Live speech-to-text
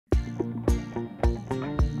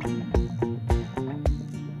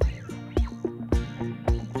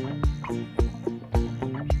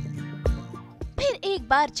फिर एक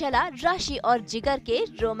बार चला राशि और जिगर के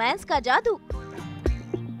रोमांस का जादू।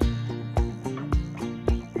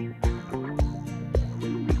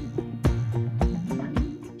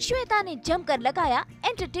 श्वेता ने जमकर लगाया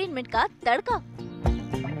एंटरटेनमेंट का तड़का।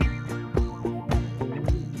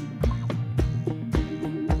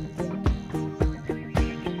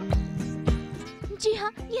 जी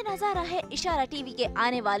हाँ, ये नजारा है इशारा टीवी के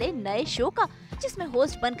आने वाले नए शो का, जिसमें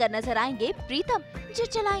होस्ट बनकर नजर आएंगे प्रीतम, जो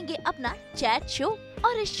चलाएंगे अपना चैट शो।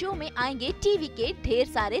 और इस शो में आएंगे टीवी के ढेर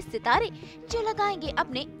सारे सितारे, जो लगाएंगे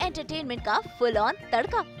अपने एंटरटेनमेंट का फुल ऑन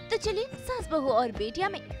तड़का। तो चलिए सास बहू और बेटिया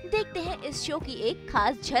में देखते हैं इस शो की एक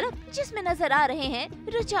खास झलक, जिसमें नजर आ रहे हैं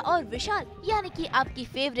रुचा और विशाल, यानी कि आपकी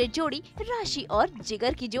फेवरेट जोड़ी राशि और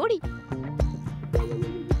जिगर की जोड़ी।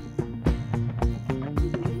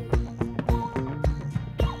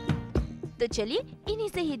 तो चलिए इन्हीं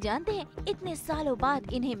से ही जानते हैं इतने सालों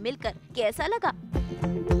बाद इन्हें मिलकर कैसा लगा।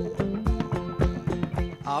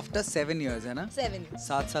 आफ्टर 7 years है ना,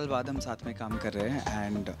 7 साल बाद हम साथ में काम कर रहे हैं।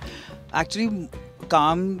 एंड एक्चुअली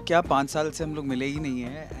काम क्या 5 साल से हम लोग मिले ही नहीं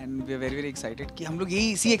है। And we are very very excited कि हम लोग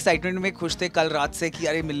यही इसी एक्साइटमेंट में खुश थे कल रात से कि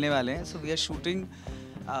अरे मिलने वाले हैं। So we are shooting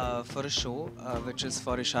for a show which is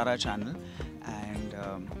for इशारा channel, and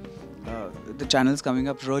the channel is coming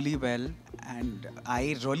up really well. And I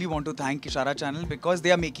really want to thank Ishara Channel because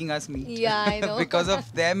they are making us meet. Yeah, I know. Because of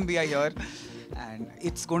them, we are here, and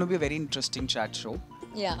it's going to be a very interesting chat show.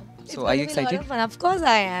 Yeah. So are you excited? A lot of fun. Of course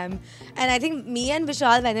I am. And I think me and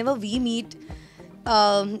Vishal, whenever we meet,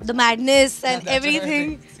 the madness and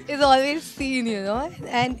everything is always seen, you know.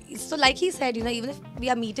 And so, like he said, you know, even if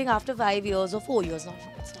we are meeting after 5 years or 4 years,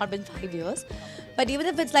 it's not been 5 years, but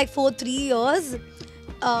even if it's like 3 years.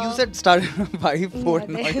 You said started 5, 4,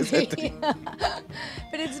 now you said 3.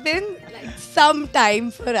 But it's been like some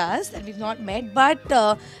time for us that we've not met. But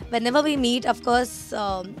whenever we meet, of course,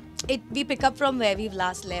 we pick up from where we've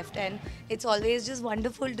last left, and it's always just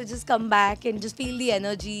wonderful to just come back and just feel the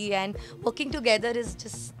energy, and working together is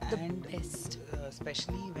just the best.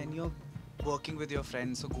 Especially when you're working with your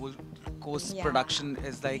friends, so Coast production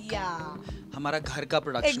is like हमारा घर का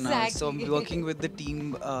production है. So I'm working with the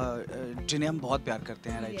team जिन्हें हम बहुत प्यार करते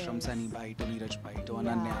हैं, right, from Sunny bhai to Neeraj bhai to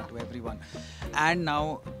Ananya to everyone, and now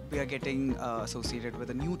we are getting associated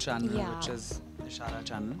with a new channel which is Ishara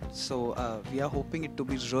Channel. So we are hoping it to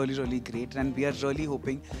be really really great, and we are really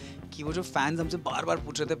hoping कि वो जो fans हमसे बार-बार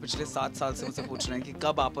पूछ रहे थे पिछले 7 साल से मुझसे पूछ रहे हैं कि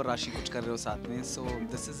कब आप और राशि कुछ कर रहे हो साथ में. So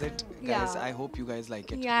this is it, guys. I hope you guys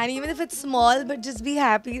like it. Yeah, and even if it's small, but just be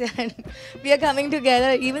happy that we are coming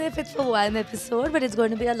together, even if it's for one episode, but it's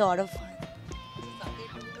going to be a lot of fun.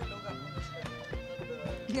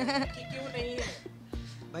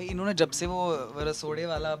 भाई इन्होंने जब से वो रसोड़े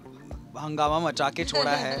वाला हंगामा मचा के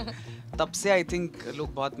छोड़ा है तब से I think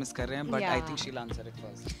लोग बहुत मिस कर रहे हैं, but I think she'll answer it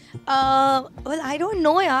first. Well, I don't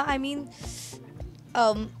know, yeah. I mean,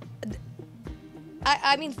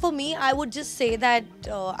 I mean, for me, I would just say that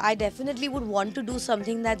I definitely would want to do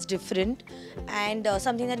something that's different, and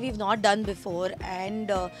something that we've not done before,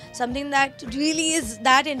 and something that really is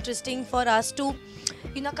that interesting for us to,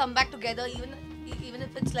 you know, come back together, even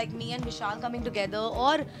if it's like me and Vishal coming together,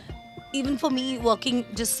 or even for me working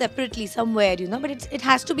just separately somewhere, you know. But it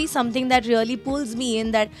has to be something that really pulls me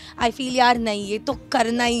in, that I feel yaar nahi ye to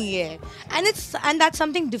karna hi hai, and that's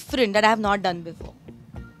something different that I have not done before.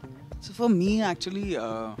 So for me, actually,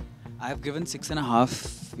 I have given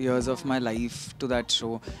 6.5 years of my life to that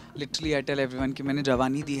show. Literally, I tell everyone कि मैंने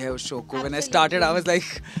जवानी दी है उस show को. When I started, I was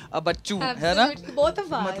like a बच्चू, है ना? Both of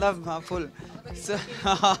us. मतलब हाँ full. So,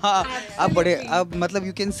 अब बड़े अब मतलब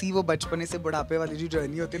you can see वो बचपने से बुढ़ापे वाली जो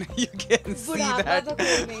journey होती है ना, you can see that. बुढ़ापा तो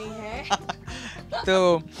कोई नहीं है. तो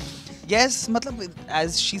yes, मतलब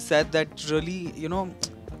as she said that really, you know,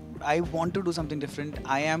 I want to do something different.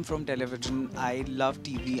 I am from television. I love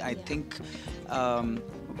TV. I think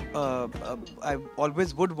I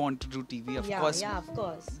always would want to do TV. Of course,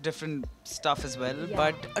 different stuff as well,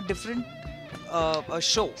 but a different a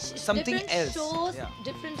show, something different else. Shows,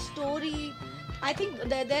 different story. I think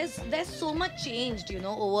there's so much changed, you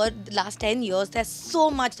know, over the last 10 years. There's so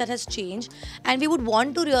much that has changed, and we would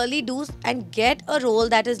want to really do and get a role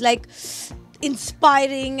that is like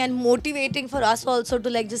inspiring and motivating for us also to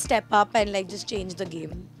like just step up and like just change the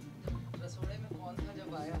game.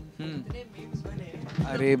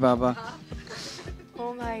 अरे बाबा.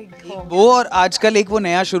 Oh my God. वो और आजकल एक वो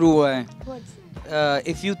नया शुरू हुआ है.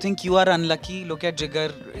 If you think you are unlucky, look at Jigar.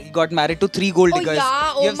 He got married to 3 gold diggers.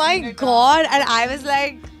 Oh yeah, oh my God. And I was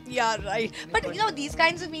like, Yeah, right. But you know, these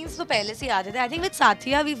kinds of memes तो पहले से आते थे. I think with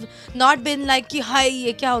Saathiya we've not been like कि हाय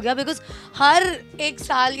ये क्या हो गया, because हर एक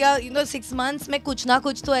साल या 6 months में कुछ ना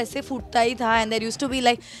कुछ तो ऐसे फूटता ही था, and there used to be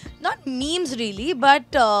like not memes really,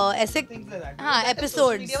 but ऐसे हाँ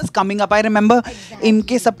episodes. It was coming up. I remember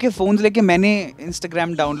इनके सबके phones लेके मैंने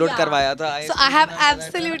Instagram download करवाया था. So I have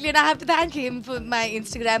absolutely, and I have to thank him for my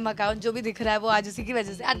Instagram account. जो भी दिख रहा है वो आज उसी की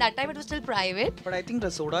वजह से. At that time it was still private. But I think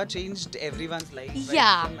Rasoda changed everyone's life. Right?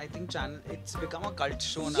 Yeah. I think channel, it's become a cult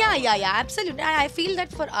show now. Yeah, absolutely. I feel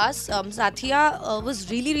that for us, Saathiya was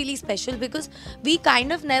really, really special because we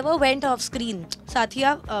kind of never went off screen.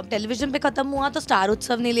 Saathiya television पे खत्म हुआ तो Star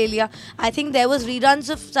Utsav ने ले लिया. I think there was reruns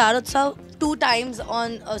of Star Utsav 2 times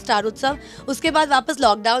on Star Utsav. उसके बाद वापस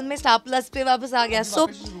lockdown में Star Plus पे वापस आ गया. So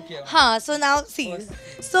हाँ, so now see,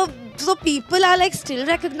 so people are like still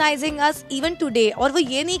recognizing us even today. और वो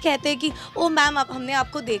ये नहीं कहते कि ओ मैम हमने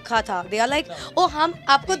आपको देखा था. They are like ओ हम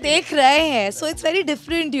आपको देख रहे हैं. So it's very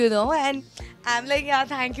different, you know. And I'm like, yeah,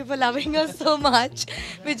 thank you for loving us so much,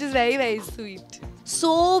 which is very, very sweet.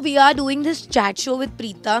 So we are doing this chat show with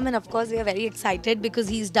Preetham, and of course we are very excited because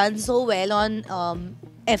he's done so well on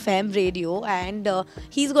FM radio, and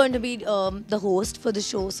he's going to be the host for the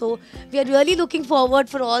show. So we are really looking forward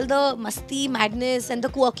for all the masti, madness and the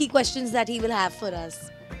quirky questions that he will have for us.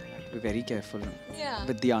 Be very careful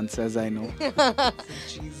with the answers, I know.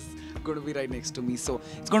 She's going to be right next to me, so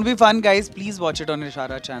it's going to be fun, guys. Please watch it on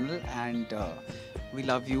Ishara channel, and we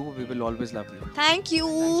love you. We will always love you. Thank you.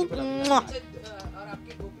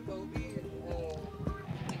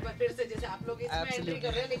 फिर से जैसे आप लोग इसमें entry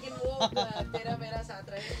कर रहे हैं, लेकिन वो तेरा मेरा साथ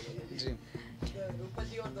रहे जी, रूपा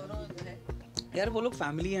जी और दोनों है यार. वो लोग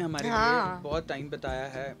फैमिली है हमारे लिए, बहुत टाइम बताया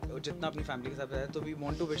है, जितना अपनी फैमिली के साथ बताया, तो we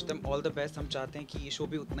want to wish them all the best. हम चाहते हैं कि ये शो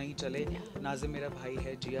भी उतना ही चले. नाजिम मेरा भाई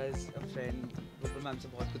है, जिया is a friend, Rupa ma'am से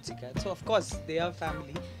बहुत कुछ सीखा है. सो of course they are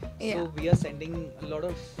family, so we are sending a lot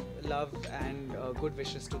of love and good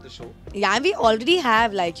wishes to the show. Yeah, we already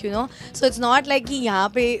have, like, you know, so it's not like कि यहाँ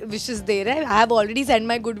पे wishes दे रहे हैं. I have already sent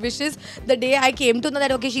my good wishes the day I came to know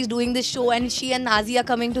that okay, she's doing this show and she and Nazi are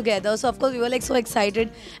coming together. So of course we were like so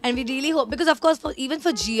excited, and we really hope, because of course even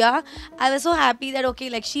for Jia, I was so happy that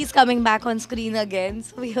okay, like she's coming back on screen again.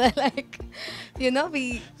 So we were like, you know, we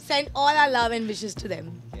sent all our love and wishes to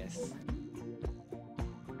them. Yes.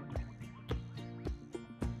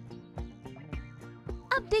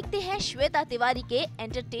 अब देखते हैं श्वेता तिवारी के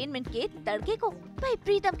entertainment के तड़के को. भाई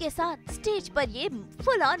प्रीतम के साथ स्टेज पर ये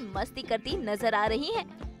फुल ऑन मस्ती करती नजर आ रही हैं.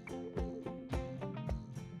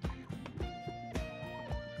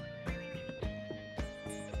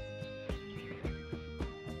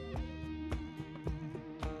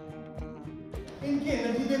 इनकी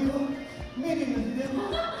एनर्जी देखो, मेरी एनर्जी देखो.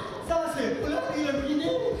 सांसें उलटती लड़की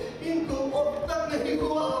ने, इनको अब तक नहीं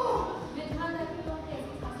हुआ.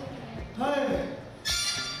 हाय,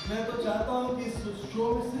 मैं तो चाहता हूँ कि इस शो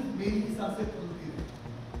में सिर्फ मेरी ही सांसें फूलती रहे.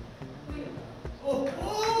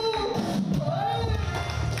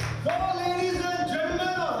 तो लेडीज एंड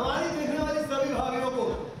जेंटलमैन और हमारी देखने वाली सभी भाइयों को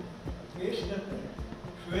पेश करते हैं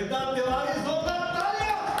श्वेता तिवारी. जोरदार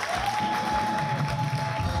तालियां.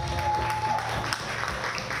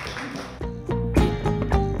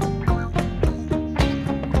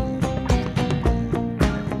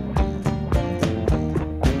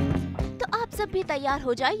 सब भी तैयार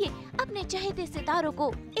हो जाइए अपने चहेते सितारों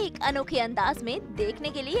को एक अनोखे अंदाज में देखने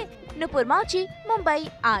के लिए. नुपुर माची, मुंबई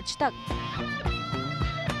आज तक.